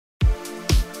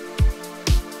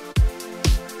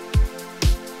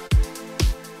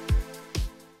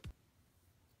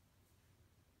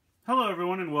Hello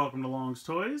everyone and welcome to Long's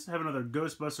Toys. I have another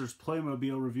Ghostbusters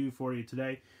Playmobil review for you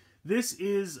today. This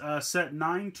is set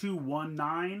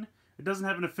 9219. It doesn't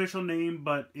have an official name,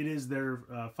 but it is their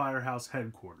Firehouse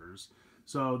headquarters.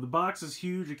 So the box is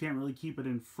huge. I can't really keep it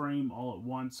in frame all at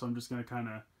once, so I'm just going to kind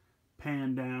of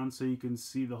pan down so you can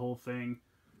see the whole thing.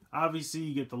 Obviously,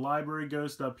 you get the library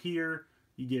ghost up here.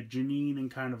 You get Janine in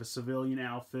kind of a civilian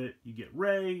outfit. You get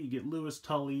Ray, you get Louis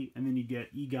Tully, and then you get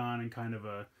Egon in kind of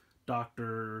a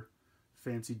doctor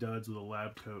fancy duds with a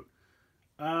lab coat.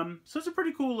 So it's a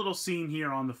pretty cool little scene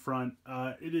here on the front.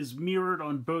 It is mirrored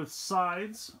on both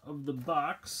sides of the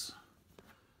box.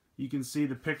 You can see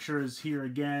the picture is here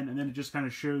again, and then it just kind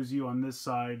of shows you on this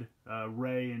side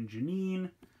Ray and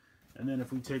Janine. And then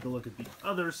if we take a look at the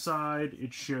other side,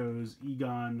 it shows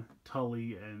Egon,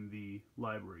 Tully, and the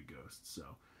library ghost. So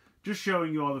just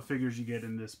showing you all the figures you get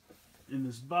in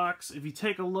this box. If you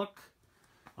take a look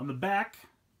on the back,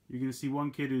 you're going to see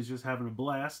one kid who's just having a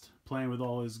blast playing with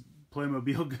all his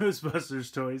Playmobil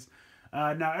Ghostbusters toys.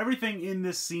 Now, everything in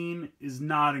this scene is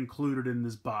not included in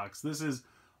this box. This is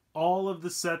all of the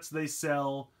sets they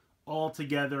sell all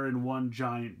together in one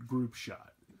giant group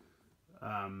shot.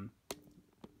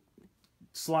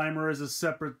 Slimer is a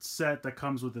separate set that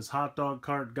comes with this hot dog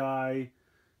cart guy.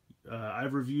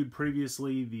 I've reviewed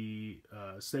previously the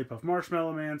Stay Puft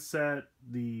Marshmallow Man set,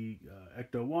 the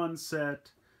Ecto-1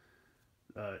 set.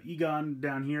 Egon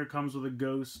down here comes with a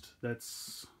ghost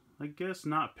that's, I guess,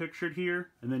 not pictured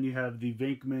here. And then you have the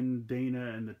Venkman,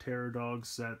 Dana, and the Terror Dog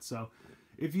set. So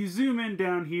if you zoom in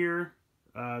down here,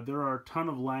 there are a ton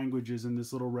of languages in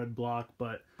this little red block,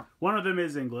 but one of them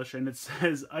is English, and it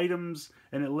says items,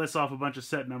 and it lists off a bunch of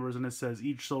set numbers, and it says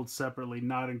each sold separately,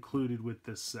 not included with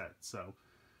this set. So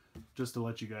just to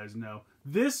let you guys know,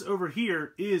 this over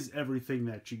here is everything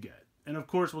that you get. And of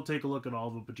course, we'll take a look at all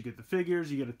of them, but you get the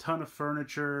figures, you get a ton of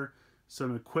furniture,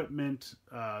 some equipment,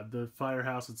 the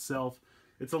Firehouse itself.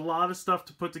 It's a lot of stuff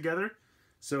to put together.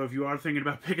 So if you are thinking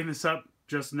about picking this up,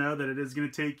 just know that it is going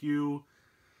to take you,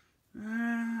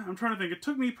 I'm trying to think, it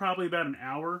took me probably about an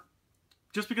hour,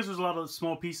 just because there's a lot of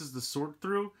small pieces to sort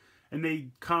through, and they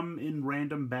come in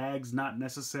random bags, not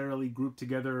necessarily grouped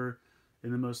together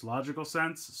in the most logical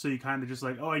sense. So you kind of just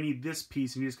like, oh, I need this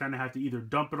piece, and you just kind of have to either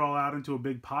dump it all out into a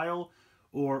big pile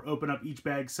or open up each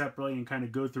bag separately and kind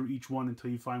of go through each one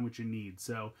until you find what you need.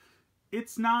 So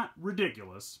it's not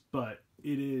ridiculous, but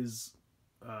it is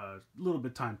a little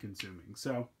bit time consuming.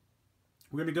 So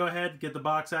we're going to go ahead, get the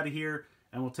box out of here,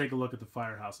 and we'll take a look at the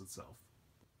Firehouse itself.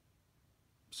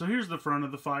 So here's the front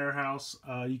of the Firehouse.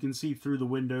 You can see through the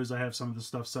windows I have some of the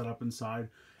stuff set up inside.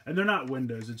 And they're not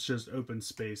windows, it's just open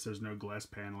space. There's no glass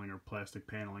paneling or plastic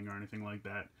paneling or anything like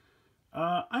that.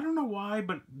 I don't know why,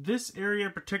 but this area,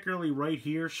 particularly right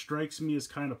here, strikes me as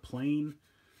kind of plain.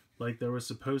 Like there was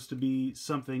supposed to be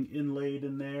something inlaid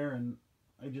in there, and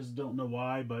I just don't know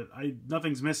why, but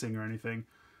nothing's missing or anything.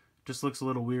 Just looks a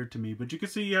little weird to me. But you can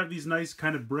see you have these nice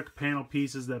kind of brick panel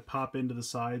pieces that pop into the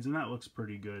sides, and that looks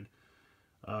pretty good.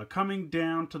 Coming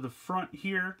down to the front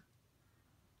here,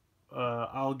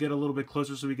 I'll get a little bit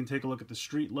closer so we can take a look at the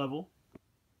street level.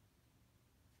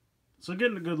 So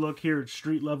getting a good look here at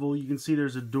street level, you can see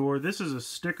there's a door. This is a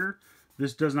sticker.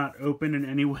 This does not open in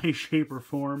any way, shape, or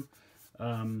form.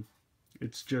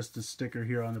 It's just a sticker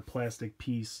here on the plastic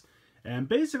piece. And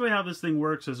basically how this thing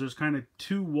works is there's kind of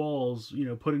two walls, you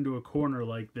know, put into a corner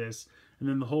like this, and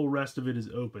then the whole rest of it is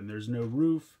open. There's no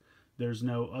roof. There's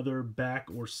no other back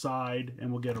or side,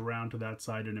 and we'll get around to that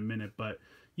side in a minute. But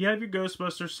you have your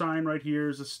Ghostbusters sign right here.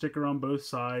 There's a sticker on both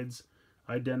sides,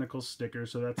 identical sticker,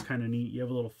 so that's kind of neat. You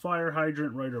have a little fire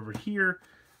hydrant right over here.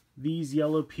 These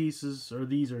yellow pieces, or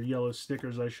these are yellow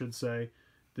stickers, I should say.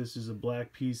 This is a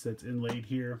black piece that's inlaid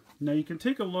here. Now you can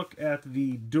take a look at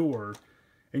the door,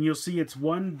 and you'll see it's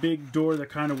one big door that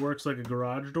kind of works like a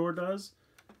garage door does.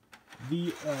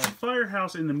 The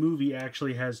Firehouse in the movie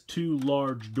actually has two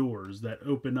large doors that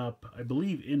open up, I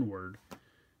believe, inward.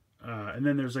 And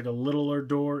then there's like a littler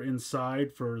door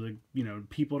inside for the, you know,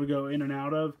 people to go in and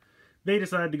out of. They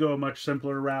decided to go a much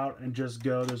simpler route and just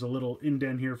go, there's a little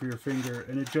indent here for your finger,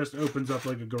 and it just opens up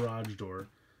like a garage door.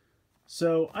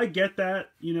 So I get that,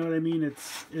 you know what I mean?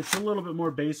 It's a little bit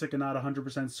more basic and not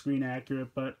 100% screen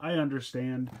accurate, but I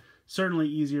understand. Certainly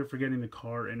easier for getting the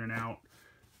car in and out.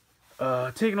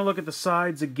 Taking a look at the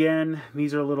sides again,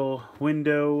 these are a little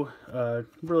window,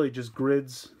 really just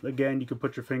grids. Again, you can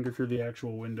put your finger through the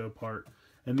actual window part,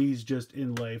 and these just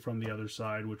inlay from the other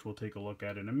side, which we'll take a look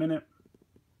at in a minute.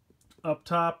 Up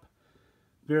top,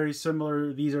 very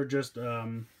similar. These are just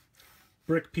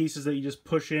brick pieces that you just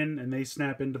push in and they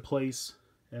snap into place.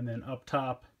 And then up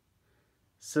top,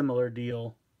 similar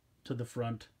deal to the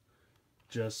front.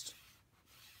 Just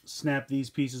snap these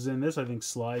pieces in. This, I think,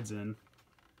 slides in.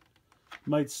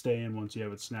 Might stay in once you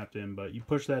have it snapped in, but you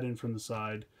push that in from the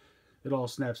side. It all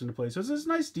snaps into place. So it's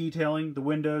nice detailing. The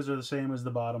windows are the same as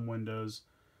the bottom windows.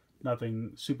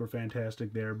 Nothing super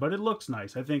fantastic there, but it looks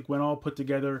nice. I think when all put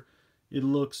together, it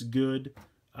looks good.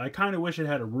 I kind of wish it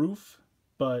had a roof,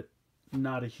 but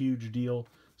not a huge deal.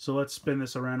 So let's spin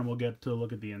this around and we'll get to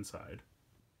look at the inside.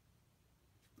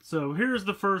 So here's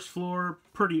the first floor,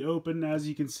 pretty open. As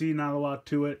you can see, not a lot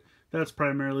to it. That's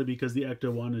primarily because the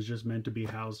Ecto-1 is just meant to be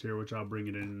housed here, which I'll bring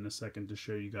it in a second to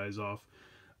show you guys off.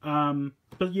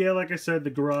 But yeah, like I said, the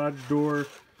garage door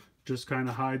just kind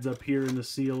of hides up here in the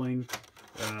ceiling,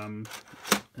 and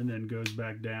then goes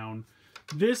back down.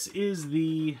 This is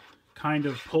the kind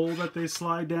of pole that they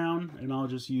slide down, and I'll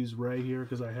just use Ray here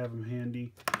because I have them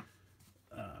handy.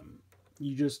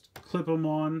 You just clip them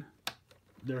on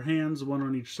their hands, one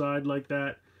on each side like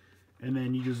that, and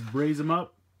then you just raise them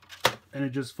up, and it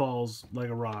just falls like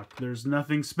a rock. There's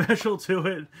nothing special to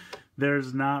it.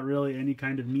 There's not really any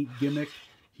kind of neat gimmick.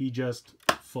 He just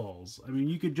falls. I mean,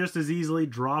 you could just as easily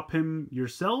drop him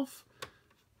yourself,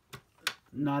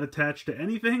 not attached to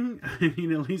anything. I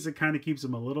mean, at least it kind of keeps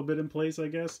him a little bit in place, I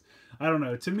guess. I don't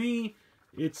know. To me,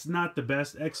 it's not the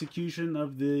best execution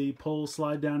of the pole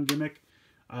slide down gimmick.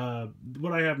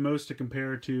 What I have most to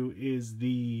compare to is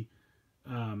the,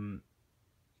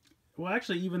 well,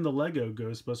 actually, even the Lego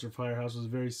Ghostbuster Firehouse was a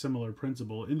very similar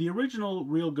principle. In the original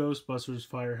real Ghostbusters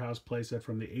Firehouse playset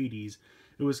from the 80s,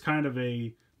 it was kind of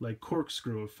a like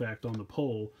corkscrew effect on the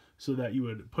pole, so that you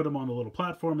would put them on the little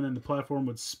platform, and then the platform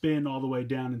would spin all the way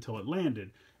down until it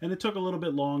landed. And it took a little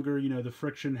bit longer. You know, the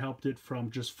friction helped it from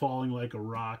just falling like a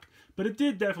rock, but it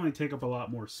did definitely take up a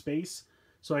lot more space.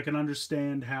 So I can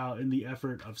understand how, in the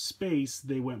effort of space,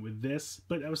 they went with this.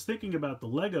 But I was thinking about the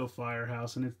Lego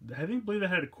Firehouse, and I believe it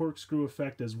had a corkscrew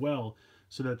effect as well,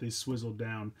 so that they swizzled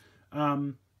down.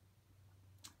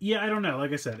 Yeah, I don't know.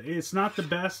 Like I said, it's not the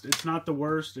best. It's not the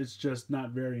worst. It's just not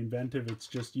very inventive. It's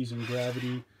just using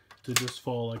gravity to just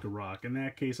fall like a rock. In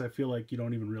that case, I feel like you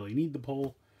don't even really need the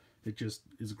pole. It just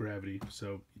is gravity,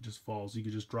 so it just falls. You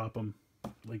could just drop them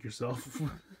like yourself.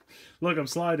 Look, I'm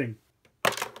sliding.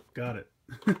 Got it.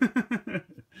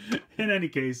 In any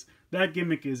case, that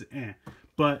gimmick is eh.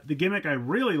 But the gimmick I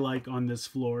really like on this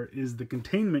floor is the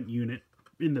containment unit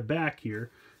in the back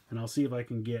here. And I'll see if I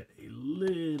can get a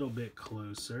little bit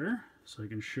closer so I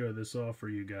can show this off for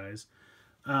you guys.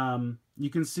 You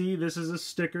can see this is a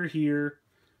sticker here.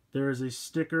 There is a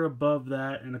sticker above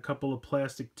that and a couple of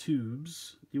plastic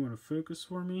tubes. Do you want to focus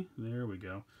for me? There we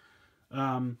go.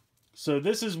 So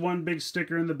this is one big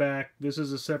sticker in the back. This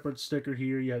is a separate sticker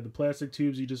here. You have the plastic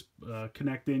tubes you just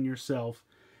connect in yourself.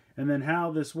 And then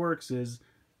how this works is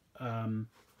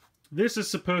this is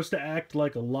supposed to act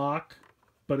like a lock,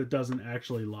 but it doesn't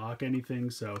actually lock anything.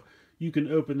 So you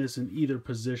can open this in either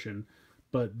position.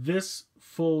 But this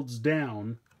folds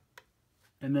down,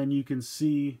 and then you can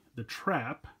see the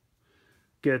trap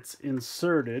gets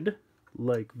inserted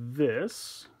like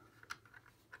this,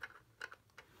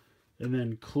 and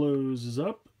then closes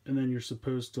up, and then you're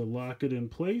supposed to lock it in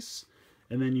place,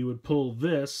 and then you would pull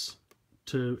this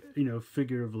to, you know,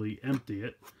 figuratively empty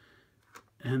it,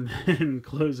 and then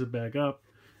close it back up,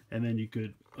 and then you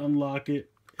could unlock it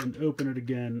and open it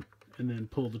again, and then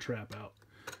pull the trap out.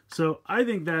 So I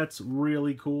think that's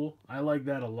really cool. I like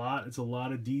that a lot. It's a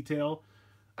lot of detail.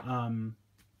 I'm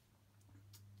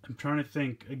trying to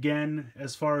think, again,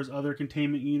 as far as other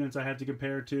containment units I have to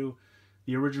compare to,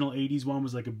 the original 80s one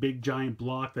was like a big giant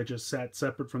block that just sat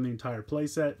separate from the entire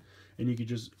playset, and you could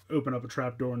just open up a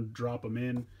trapdoor and drop them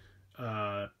in.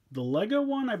 The Lego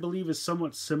one, I believe, is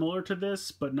somewhat similar to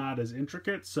this, but not as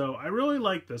intricate. So I really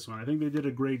like this one. I think they did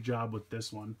a great job with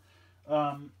this one.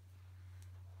 Let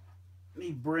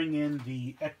me bring in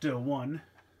the Ecto-1.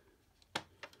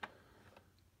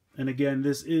 And again,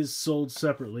 this is sold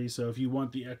separately, so if you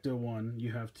want the Ecto-1,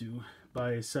 you have to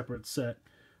buy a separate set.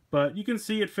 But you can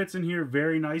see it fits in here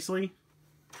very nicely.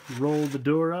 Roll the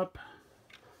door up.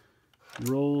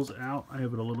 Rolls out. I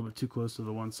have it a little bit too close to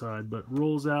the one side, but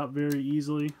rolls out very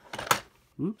easily.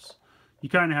 Oops. You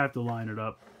kind of have to line it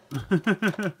up.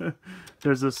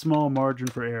 There's a small margin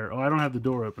for error. Oh, I don't have the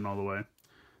door open all the way.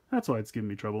 That's why it's giving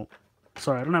me trouble.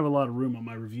 Sorry, I don't have a lot of room on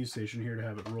my review station here to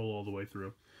have it roll all the way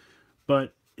through.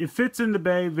 But it fits in the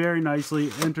bay very nicely.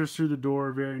 Enters through the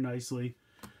door very nicely.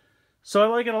 So I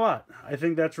like it a lot. I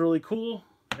think that's really cool.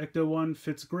 Ecto-1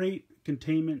 fits great.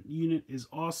 Containment unit is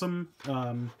awesome.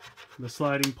 The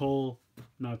sliding pole,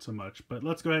 not so much. But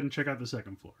let's go ahead and check out the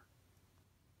second floor.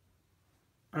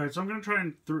 Alright, so I'm going to try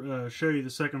and show you the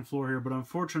second floor here, but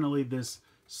unfortunately this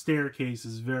staircase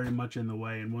is very much in the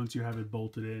way, and once you have it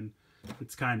bolted in,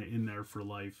 it's kind of in there for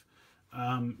life.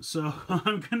 So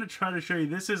I'm going to try to show you.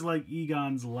 This is like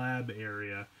Egon's lab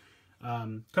area.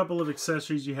 Couple of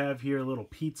accessories you have here. A little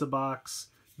pizza box.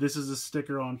 This is a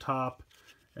sticker on top.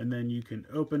 And then you can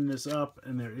open this up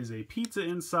and there is a pizza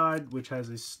inside which has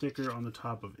a sticker on the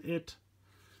top of it.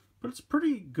 But it's a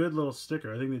pretty good little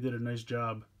sticker. I think they did a nice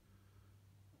job.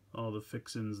 All the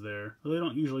fixins there. They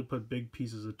don't usually put big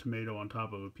pieces of tomato on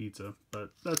top of a pizza,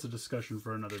 but that's a discussion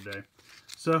for another day.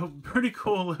 So pretty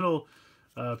cool little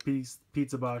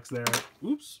pizza box there.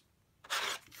 Oops,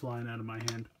 flying out of my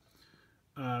hand.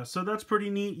 So that's pretty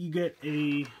neat. You get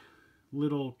a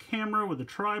little camera with a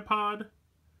tripod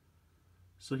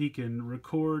so he can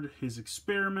record his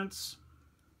experiments.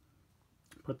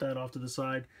 Put that off to the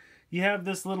side. You have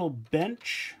this little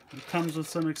bench. It comes with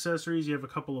some accessories. You have a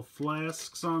couple of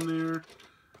flasks on there.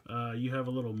 You have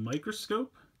a little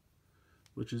microscope,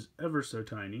 which is ever so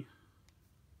tiny.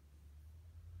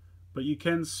 But you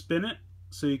can spin it,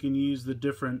 so you can use the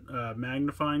different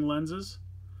magnifying lenses.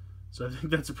 So I think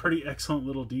that's a pretty excellent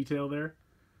little detail there.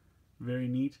 Very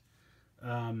neat.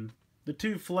 The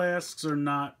two flasks are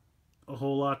not a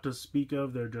whole lot to speak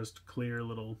of. They're just clear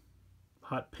little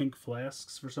hot pink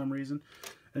flasks for some reason.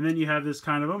 And then you have this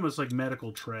kind of almost like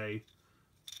medical tray.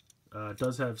 It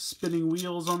does have spinning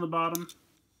wheels on the bottom.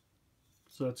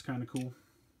 So that's kind of cool.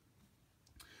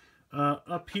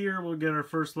 Up here, we'll get our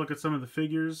first look at some of the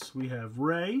figures. We have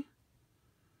Ray.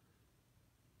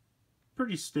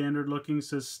 Pretty standard looking.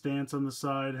 Says Stance on the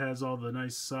side. Has all the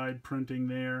nice side printing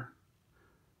there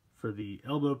for the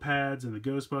elbow pads and the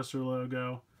Ghostbuster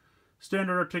logo.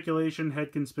 Standard articulation.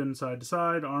 Head can spin side to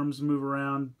side. Arms move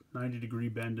around. 90-degree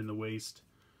bend in the waist.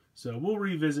 So we'll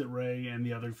revisit Ray and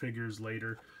the other figures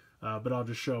later, but I'll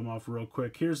just show them off real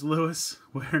quick. Here's Lewis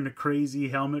wearing a crazy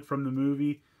helmet from the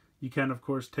movie. You can, of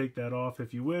course, take that off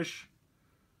if you wish.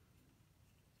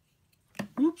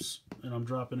 Oops, and I'm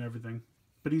dropping everything.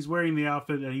 But he's wearing the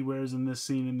outfit that he wears in this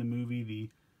scene in the movie, the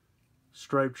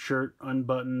striped shirt,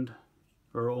 unbuttoned,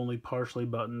 or only partially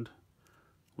buttoned,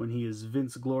 when he is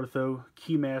Vince Glortho,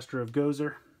 Keymaster of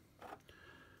Gozer.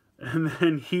 And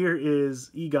then here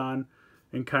is Egon,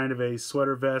 in kind of a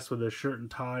sweater vest with a shirt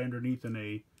and tie underneath and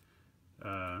a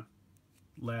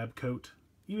lab coat.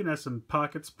 Even has some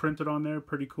pockets printed on there,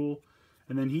 pretty cool.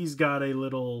 And then he's got a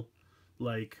little,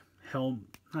 like,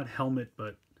 not helmet,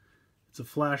 but it's a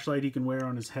flashlight he can wear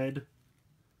on his head.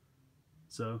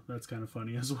 So that's kind of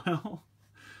funny as well.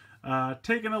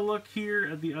 Taking a look here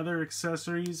at the other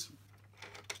accessories.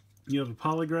 You have a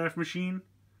polygraph machine.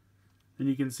 And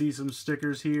you can see some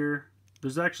stickers here.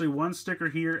 There's actually one sticker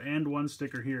here and one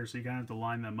sticker here, so you kind of have to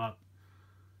line them up.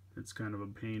 It's kind of a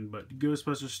pain, but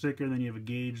Ghostbuster sticker, then you have a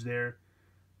gauge there.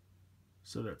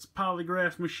 So that's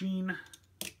polygraph machine.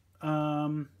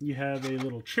 You have a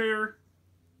little chair.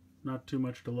 Not too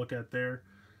much to look at there.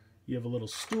 You have a little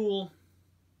stool.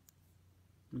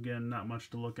 Again, not much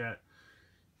to look at.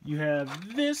 You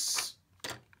have this,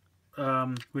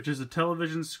 which is a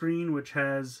television screen, which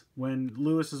has, when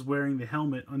Lewis is wearing the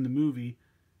helmet on the movie,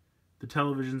 the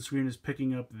television screen is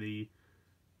picking up the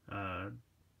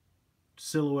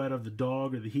silhouette of the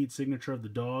dog, or the heat signature of the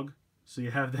dog. So you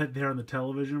have that there on the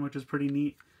television, which is pretty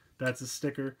neat. That's a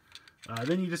sticker.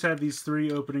 Then you just have these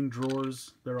 3 opening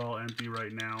drawers. They're all empty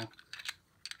right now,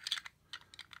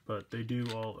 but they do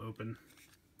all open.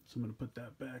 So I'm going to put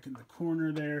that back in the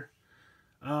corner there.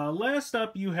 Last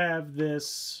up, you have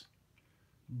this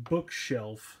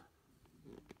bookshelf,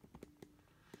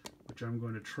 which I'm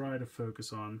going to try to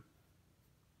focus on.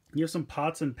 You have some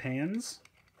pots and pans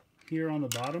here on the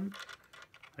bottom.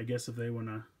 I guess if they want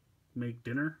to make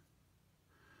dinner.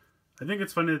 I think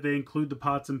it's funny that they include the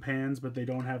pots and pans, but they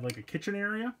don't have like a kitchen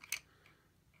area.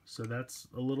 So that's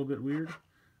a little bit weird.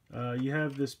 You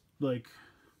have this like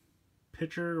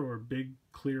pitcher or big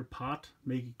clear pot,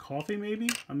 making coffee maybe?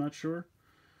 I'm not sure.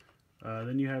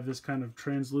 Then you have this kind of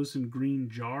translucent green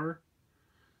jar.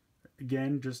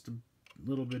 Again, just a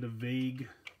little bit of vague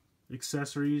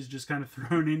accessories just kind of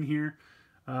thrown in here.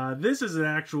 This is an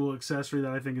actual accessory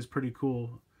that I think is pretty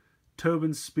cool.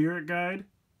 Tobin's Spirit Guide.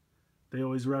 They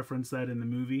always reference that in the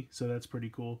movie, so that's pretty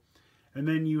cool. And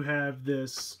then you have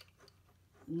this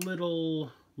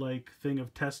little like thing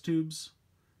of test tubes,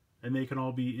 and they can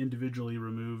all be individually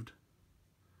removed.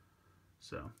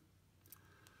 So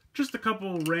just a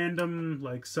couple random,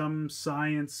 like some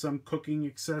science, some cooking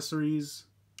accessories.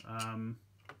 I'm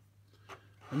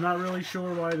not really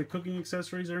sure why the cooking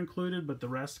accessories are included, but the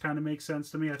rest kind of makes sense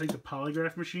to me. I think the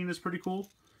polygraph machine is pretty cool.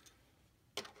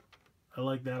 I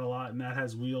like that a lot, and that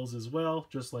has wheels as well,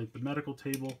 just like the medical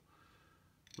table,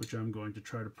 which I'm going to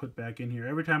try to put back in here.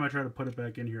 Every time I try to put it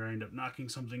back in here, I end up knocking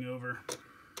something over.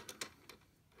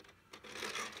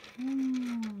 There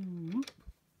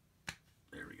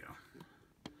we go.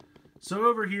 So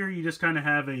over here, you just kind of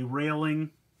have a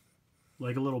railing,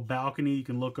 like a little balcony. You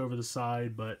can look over the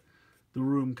side, but the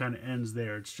room kind of ends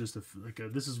there. It's just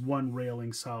this is one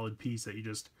railing solid piece that you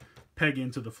just peg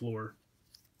into the floor.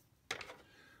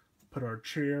 Put our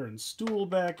chair and stool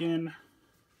back in,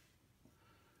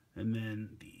 and then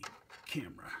the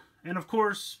camera. And of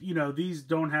course, you know, these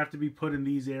don't have to be put in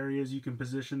these areas. You can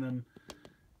position them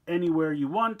anywhere you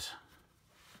want.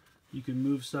 You can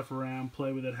move stuff around,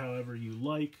 play with it however you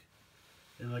like.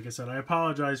 And like I said, I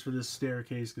apologize for this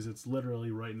staircase because it's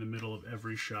literally right in the middle of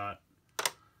every shot.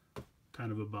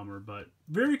 Kind of a bummer, but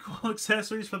very cool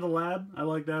accessories for the lab. I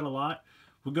like that a lot.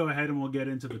 We'll go ahead and we'll get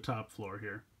into the top floor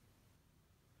here.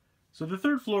 So the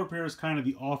third floor up here is kind of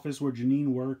the office where Janine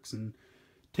works and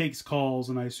takes calls,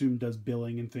 and I assume does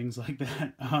billing and things like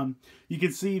that. You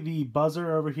can see the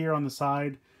buzzer over here on the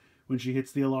side when she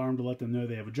hits the alarm to let them know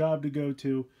they have a job to go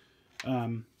to.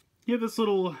 You have this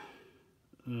little,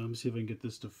 let me see if I can get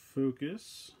this to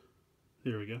focus.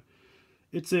 There we go.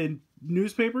 It's a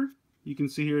newspaper. You can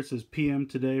see here it says PM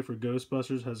today for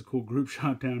Ghostbusters. Has a cool group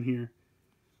shot down here.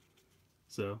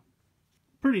 So,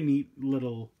 pretty neat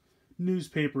little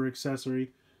newspaper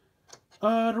accessory.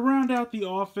 To round out the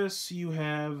office, you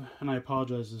have, and I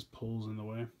apologize, this pole's in the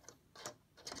way.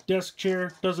 Desk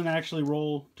chair, doesn't actually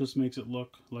roll, just makes it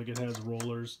look like it has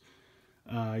rollers.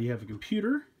 You have a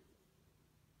computer,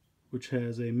 which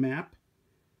has a map,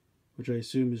 which I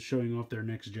assume is showing off their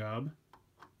next job.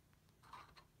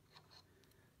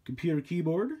 Computer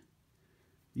keyboard.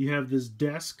 You have this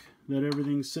desk that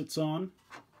everything sits on.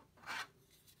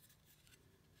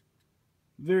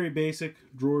 Very basic.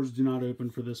 Drawers do not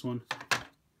open for this one.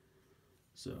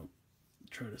 So,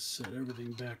 try to set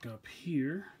everything back up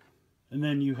here. And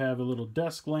then you have a little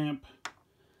desk lamp.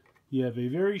 You have a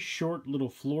very short little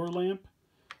floor lamp.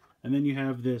 And then you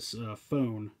have this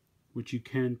phone, which you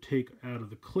can take out of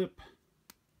the clip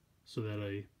so that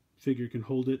a figure can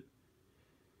hold it.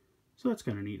 So that's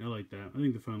kind of neat. I like that. I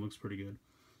think the phone looks pretty good.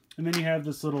 And then you have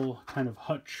this little kind of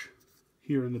hutch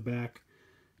here in the back.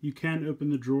 You can open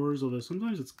the drawers, although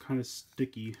sometimes it's kind of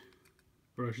sticky.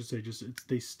 Or I should say, just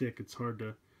they stick. It's hard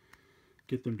to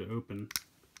get them to open.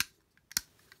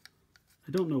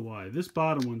 I don't know why. This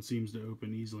bottom one seems to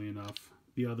open easily enough.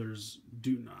 The others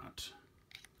do not.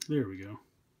 There we go.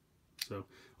 So,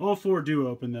 all four do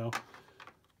open, though.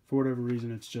 For whatever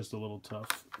reason, it's just a little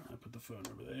tough. I put the phone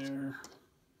over there.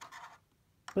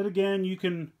 But again, you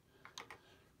can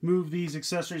move these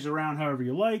accessories around however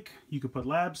you like. You could put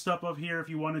lab stuff up here if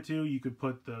you wanted to. You could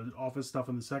put the office stuff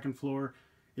on the second floor.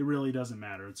 It really doesn't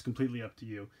matter. It's completely up to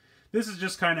you. This is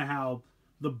just kind of how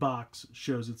the box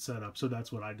shows it set up, so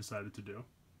that's what I decided to do.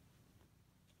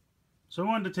 So I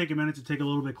wanted to take a minute to take a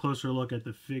little bit closer look at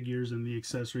the figures and the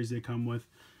accessories they come with.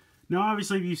 Now,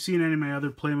 obviously, if you've seen any of my other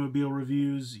Playmobil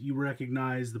reviews, you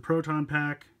recognize the Proton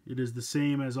Pack. It is the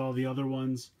same as all the other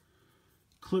ones.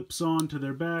 Clips on to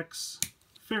their backs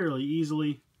fairly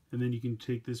easily, and then you can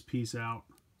take this piece out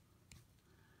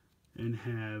and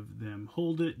have them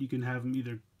hold it. You can have them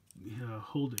either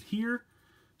hold it here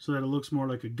so that it looks more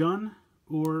like a gun,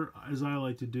 or as I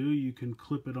like to do, you can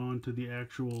clip it onto the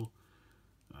actual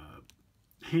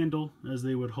handle as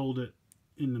they would hold it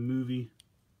in the movie,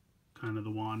 kind of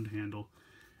the wand handle.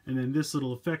 And then this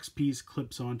little effects piece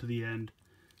clips onto the end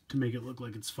to make it look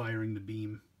like it's firing the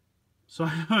beam. So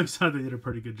I always thought they did a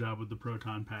pretty good job with the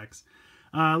Proton Packs.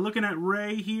 Looking at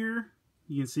Ray here,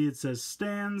 you can see it says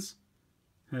stands,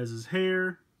 has his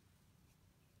hair,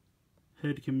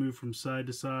 head can move from side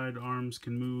to side, arms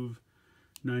can move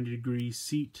 90-degree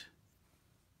seat.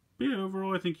 But yeah,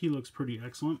 overall I think he looks pretty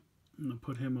excellent. I'm going to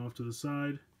put him off to the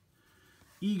side.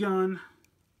 Egon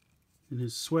in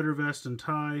his sweater vest and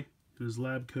tie and his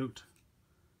lab coat.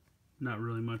 Not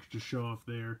really much to show off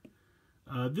there.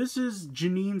 This is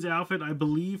Janine's outfit, I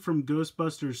believe, from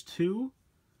Ghostbusters 2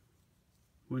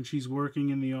 when she's working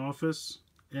in the office.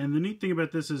 And the neat thing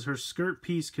about this is her skirt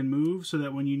piece can move so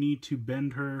that when you need to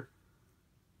bend her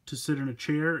to sit in a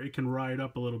chair, it can ride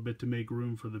up a little bit to make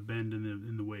room for the bend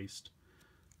in the waist.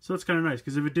 So that's kind of nice,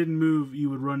 because if it didn't move, you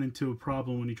would run into a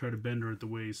problem when you try to bend her at the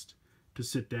waist to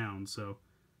sit down. So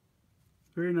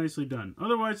very nicely done.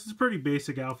 Otherwise, it's a pretty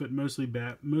basic outfit, mostly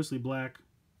black,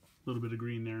 a little bit of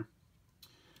green there.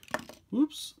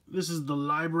 Whoops. This is the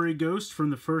library ghost from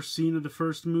the first scene of the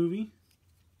first movie.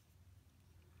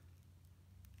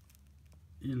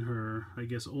 In her, I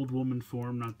guess, old woman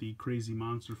form, not the crazy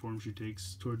monster form she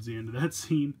takes towards the end of that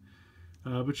scene.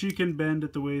 But she can bend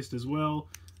at the waist as well.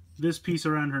 This piece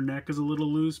around her neck is a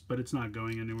little loose, but it's not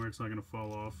going anywhere. It's not going to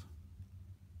fall off.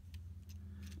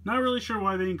 Not really sure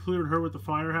why they included her with the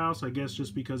Firehouse. I guess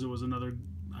just because it was another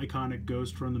iconic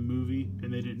ghost from the movie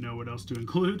and they didn't know what else to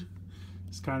include.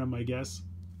 It's kind of my guess.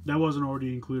 That wasn't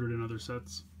already included in other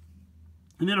sets.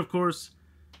 And then, of course,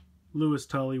 Lewis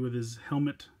Tully with his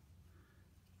helmet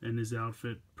and his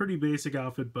outfit. Pretty basic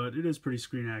outfit, but it is pretty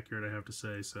screen accurate, I have to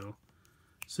say. So,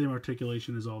 same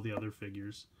articulation as all the other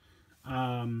figures.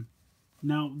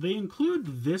 Now, they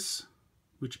include this,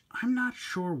 which I'm not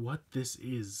sure what this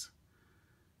is.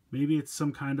 Maybe it's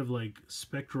some kind of like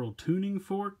spectral tuning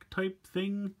fork type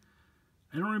thing.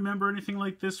 I don't remember anything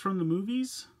like this from the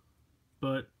movies,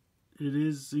 but it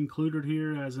is included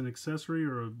here as an accessory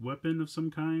or a weapon of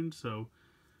some kind. So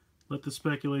let the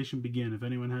speculation begin. If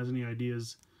anyone has any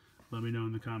ideas, let me know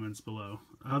in the comments below.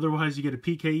 Otherwise, you get a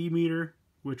PKE meter,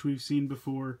 which we've seen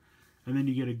before, and then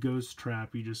you get a ghost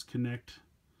trap. You just connect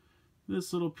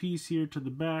this little piece here to the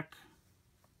back,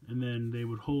 and then they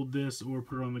would hold this or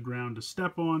put it on the ground to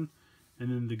step on, and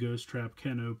then the ghost trap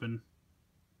can open.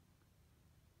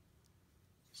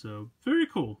 So, very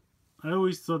cool. I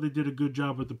always thought they did a good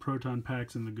job with the proton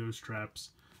packs and the ghost traps.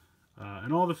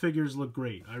 And all the figures look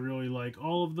great. I really like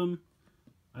all of them.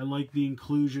 I like the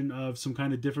inclusion of some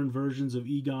kind of different versions of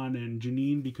Egon and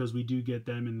Janine, because we do get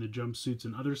them in the jumpsuits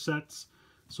and other sets.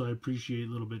 So I appreciate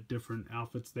a little bit different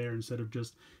outfits there instead of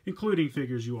just including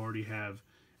figures you already have.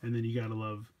 And then you gotta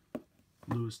love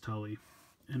Lewis Tully.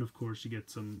 And of course you get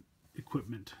some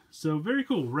equipment. So very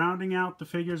cool. Rounding out the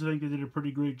figures, I think they did a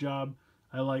pretty great job.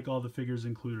 I like all the figures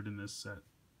included in this set.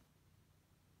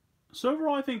 So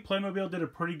overall, I think Playmobil did a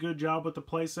pretty good job with the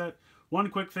playset. One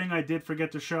quick thing I did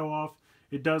forget to show off,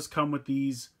 it does come with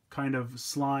these kind of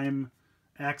slime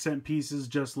accent pieces,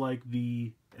 just like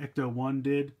the Ecto-1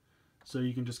 did. So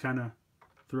you can just kind of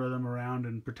throw them around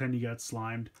and pretend you got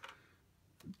slimed.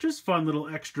 Just fun little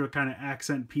extra kind of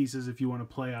accent pieces if you want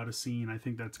to play out a scene. I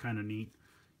think that's kind of neat.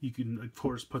 You can, of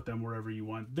course, put them wherever you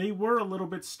want. They were a little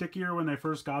bit stickier when I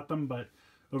first got them, but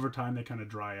over time they kind of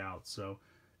dry out. So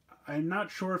I'm not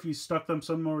sure if you stuck them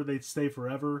somewhere they'd stay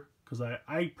forever, because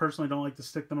I personally don't like to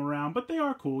stick them around, but they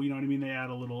are cool. You know what I mean? They add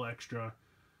a little extra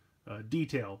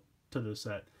detail to the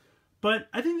set. But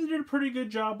I think they did a pretty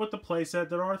good job with the playset.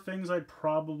 There are things I'd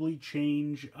probably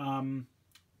change.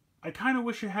 I kind of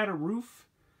wish it had a roof.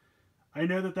 I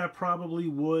know that probably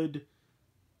would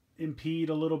impede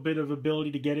a little bit of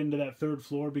ability to get into that third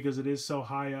floor because it is so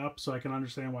high up, so I can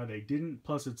understand why they didn't.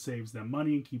 Plus it saves them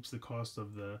money and keeps the cost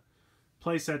of the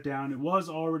playset down. It was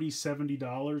already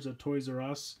 $70 at Toys R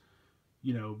Us,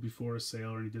 you know, before a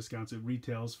sale or any discounts. It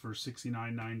retails for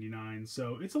 $69.99,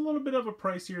 so it's a little bit of a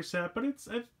pricier set, but it's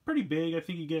pretty big. I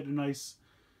think you get a nice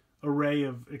array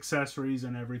of accessories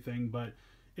and everything, but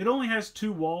it only has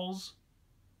 2 walls,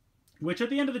 which at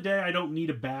the end of the day I don't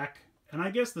need a back. And I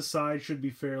guess the side should be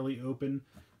fairly open.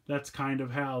 That's kind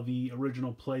of how the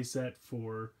original playset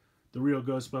for the real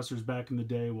Ghostbusters back in the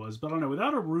day was. But I don't know,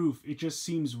 without a roof, it just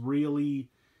seems really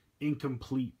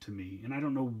incomplete to me. And I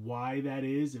don't know why that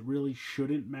is. It really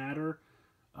shouldn't matter.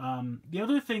 The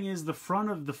other thing is the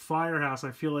front of the Firehouse,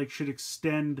 I feel like, should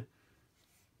extend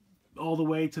all the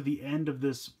way to the end of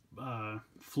this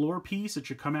floor piece. It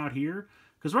should come out here.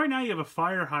 Because right now you have a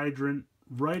fire hydrant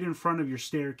right in front of your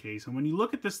staircase, and when you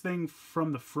look at this thing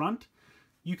from the front,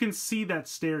 you can see that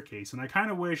staircase, and I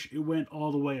kind of wish it went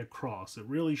all the way across. It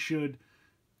really should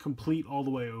complete all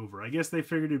the way over. I guess they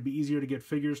figured it'd be easier to get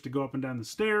figures to go up and down the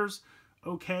stairs,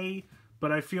 okay,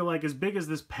 but I feel like as big as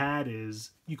this pad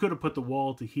is, you could have put the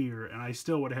wall to here, and I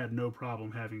still would have had no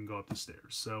problem having to go up the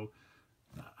stairs, so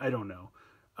I don't know.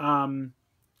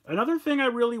 Another thing I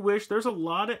really wish, there's a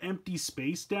lot of empty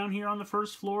space down here on the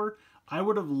first floor. I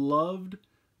would have loved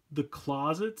the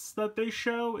closets that they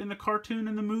show in the cartoon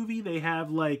and the movie. They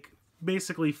have, like,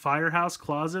 basically Firehouse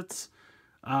closets.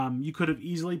 You could have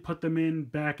easily put them in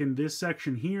back in this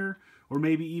section here, or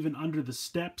maybe even under the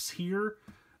steps here.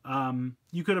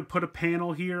 You could have put a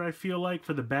panel here, I feel like,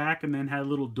 for the back, and then had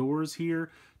little doors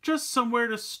here. Just somewhere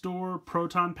to store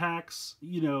proton packs,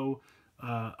 you know,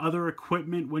 other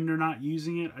equipment when you're not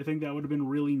using it. I think that would have been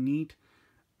really neat.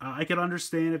 I could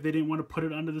understand if they didn't want to put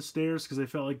it under the stairs because they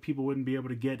felt like people wouldn't be able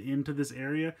to get into this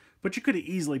area. But you could have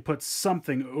easily put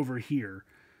something over here.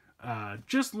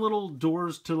 Just little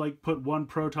doors to, like, put 1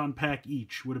 proton pack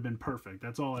each would have been perfect.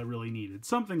 That's all I really needed.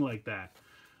 Something like that.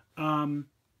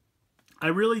 I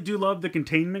really do love the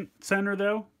containment center,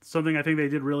 though. Something I think they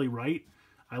did really right.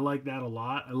 I like that a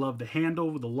lot. I love the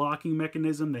handle with the locking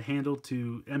mechanism, the handle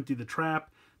to empty the trap.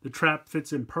 The trap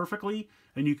fits in perfectly,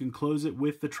 and you can close it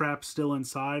with the trap still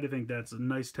inside. I think that's a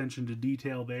nice attention to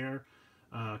detail there.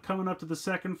 Coming up to the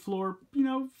second floor, you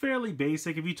know, fairly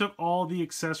basic. If you took all the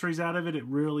accessories out of it, it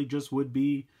really just would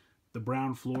be the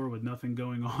brown floor with nothing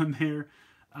going on there.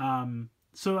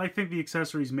 So I think the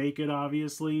accessories make it,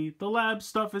 obviously. The lab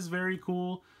stuff is very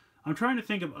cool. I'm trying to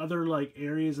think of other like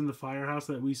areas in the firehouse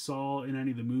that we saw in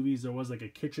any of the movies. There was like a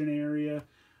kitchen area.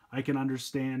 I can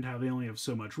understand how they only have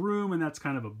so much room, and that's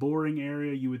kind of a boring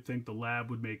area. You would think the lab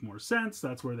would make more sense.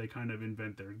 That's where they kind of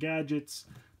invent their gadgets,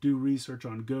 do research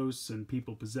on ghosts and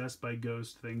people possessed by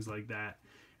ghosts, things like that.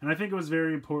 And I think it was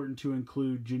very important to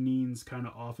include Janine's kind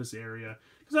of office area,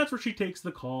 because that's where she takes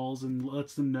the calls and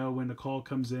lets them know when the call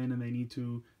comes in and they need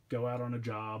to go out on a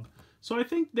job. So I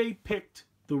think they picked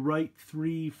the right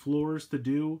 3 floors to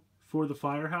do for the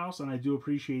firehouse, and I do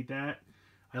appreciate that.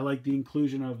 I like the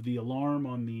inclusion of the alarm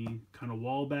on the kind of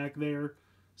wall back there.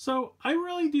 So I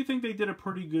really do think they did a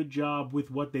pretty good job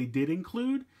with what they did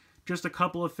include. Just a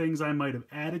couple of things I might have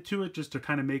added to it just to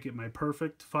kind of make it my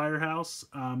perfect firehouse.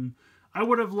 I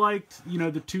would have liked, you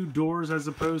know, the 2 doors as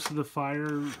opposed to the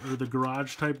fire or the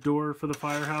garage type door for the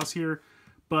firehouse here.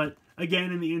 But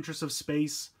again, in the interest of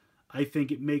space, I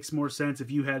think it makes more sense if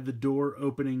you had the door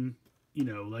opening, you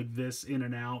know, like this in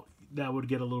and out. That would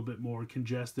get a little bit more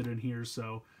congested in here.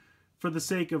 So for the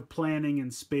sake of planning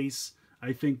and space,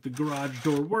 I think the garage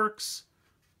door works.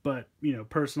 But, you know,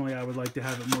 personally, I would like to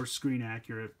have it more screen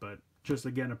accurate. But just,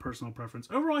 again, a personal preference.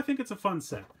 Overall, I think it's a fun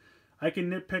set. I can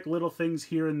nitpick little things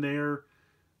here and there.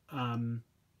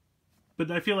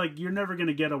 But I feel like you're never going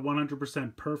to get a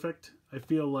 100% perfect. I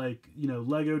feel like, you know,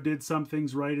 Lego did some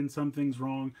things right and some things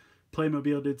wrong.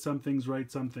 Playmobil did some things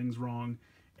right, some things wrong.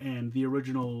 And the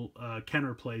original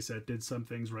Kenner playset did some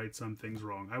things right, some things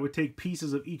wrong. I would take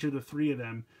pieces of each of the 3 of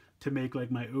them to make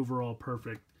like my overall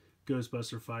perfect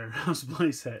Ghostbuster Firehouse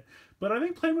playset. But I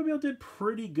think Playmobil did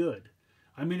pretty good.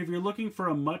 I mean, if you're looking for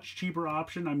a much cheaper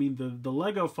option, I mean, the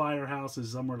Lego Firehouse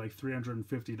is somewhere like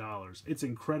 $350. It's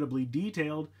incredibly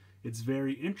detailed, it's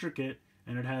very intricate,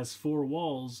 and it has 4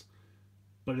 walls.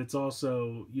 But it's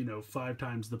also, you know, 5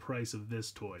 times the price of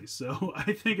this toy. So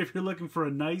I think if you're looking for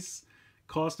a nice,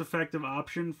 cost-effective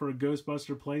option for a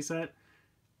Ghostbuster playset,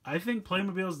 I think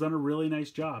Playmobil's done a really nice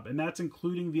job, and that's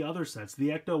including the other sets. The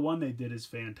Ecto-1 they did is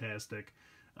fantastic.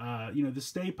 You know, the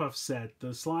Stay Puft set, the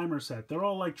Slimer set, they're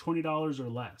all like $20 or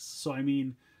less. So, I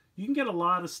mean, you can get a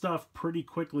lot of stuff pretty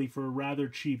quickly for rather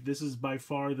cheap. This is by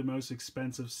far the most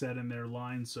expensive set in their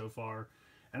line so far,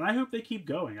 and I hope they keep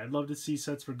going. I'd love to see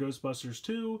sets for Ghostbusters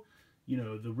 2, you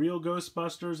know, the real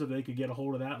Ghostbusters, if they could get a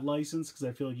hold of that license, because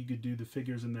I feel like you could do the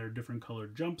figures in their different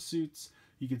colored jumpsuits.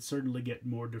 You could certainly get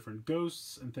more different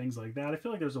ghosts and things like that. I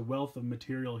feel like there's a wealth of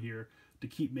material here to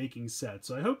keep making sets.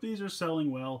 So I hope these are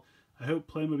selling well. I hope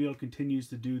Playmobil continues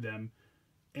to do them.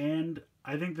 And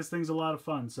I think this thing's a lot of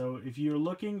fun. So if you're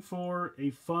looking for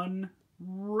a fun,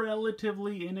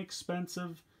 relatively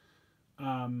inexpensive,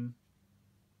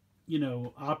 you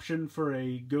know, option for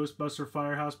a Ghostbuster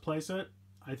Firehouse playset,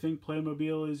 I think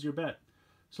Playmobil is your bet.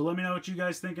 So let me know what you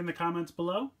guys think in the comments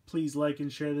below. Please like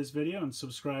and share this video and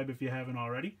subscribe if you haven't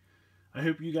already. I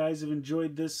hope you guys have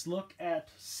enjoyed this look at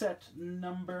set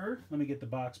number, let me get the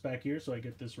box back here so I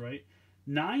get this right,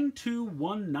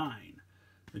 9219,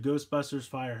 the Ghostbusters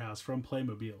Firehouse from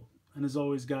Playmobil. And as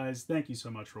always, guys, thank you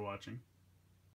so much for watching.